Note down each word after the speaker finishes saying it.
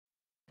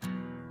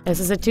This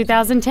is a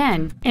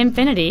 2010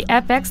 Infiniti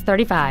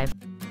FX35.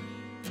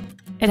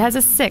 It has a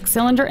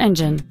 6-cylinder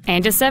engine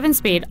and a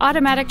 7-speed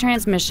automatic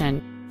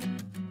transmission.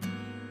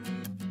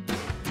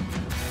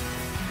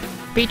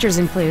 Features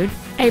include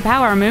a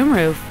power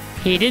moonroof,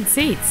 heated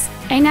seats,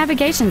 a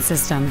navigation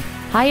system,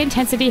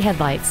 high-intensity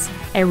headlights,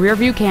 a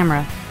rear-view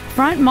camera,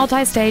 front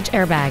multi-stage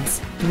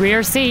airbags,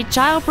 rear seat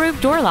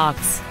child-proof door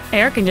locks,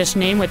 air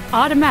conditioning with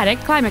automatic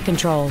climate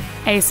control,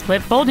 a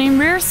split folding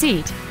rear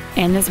seat,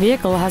 and this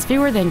vehicle has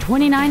fewer than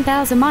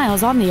 29,000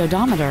 miles on the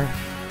odometer.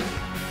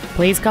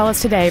 Please call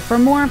us today for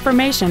more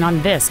information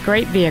on this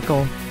great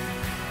vehicle.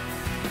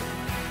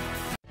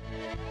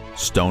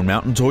 Stone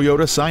Mountain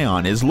Toyota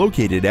Scion is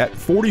located at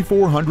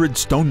 4400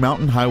 Stone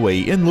Mountain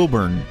Highway in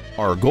Lilburn.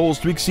 Our goal is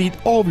to exceed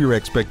all of your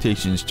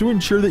expectations to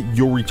ensure that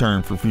you'll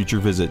return for future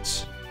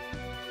visits.